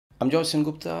I'm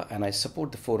Sengupta and I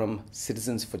support the forum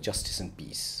Citizens for Justice and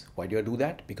Peace. Why do I do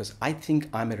that? Because I think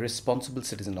I'm a responsible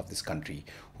citizen of this country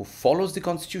who follows the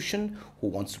Constitution, who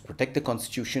wants to protect the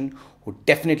Constitution, who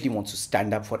definitely wants to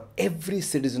stand up for every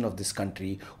citizen of this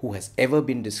country who has ever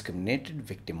been discriminated,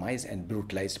 victimized, and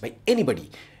brutalized by anybody,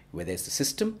 whether it's the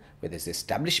system, whether it's the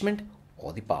establishment,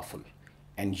 or the powerful.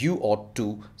 And you ought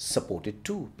to support it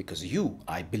too, because you,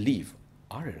 I believe,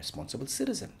 are a responsible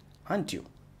citizen, aren't you?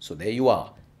 So there you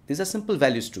are. These are simple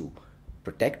values to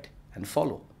protect and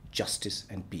follow: justice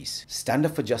and peace. Stand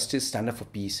up for justice, stand up for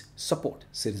peace, support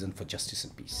Citizen for Justice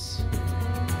and Peace.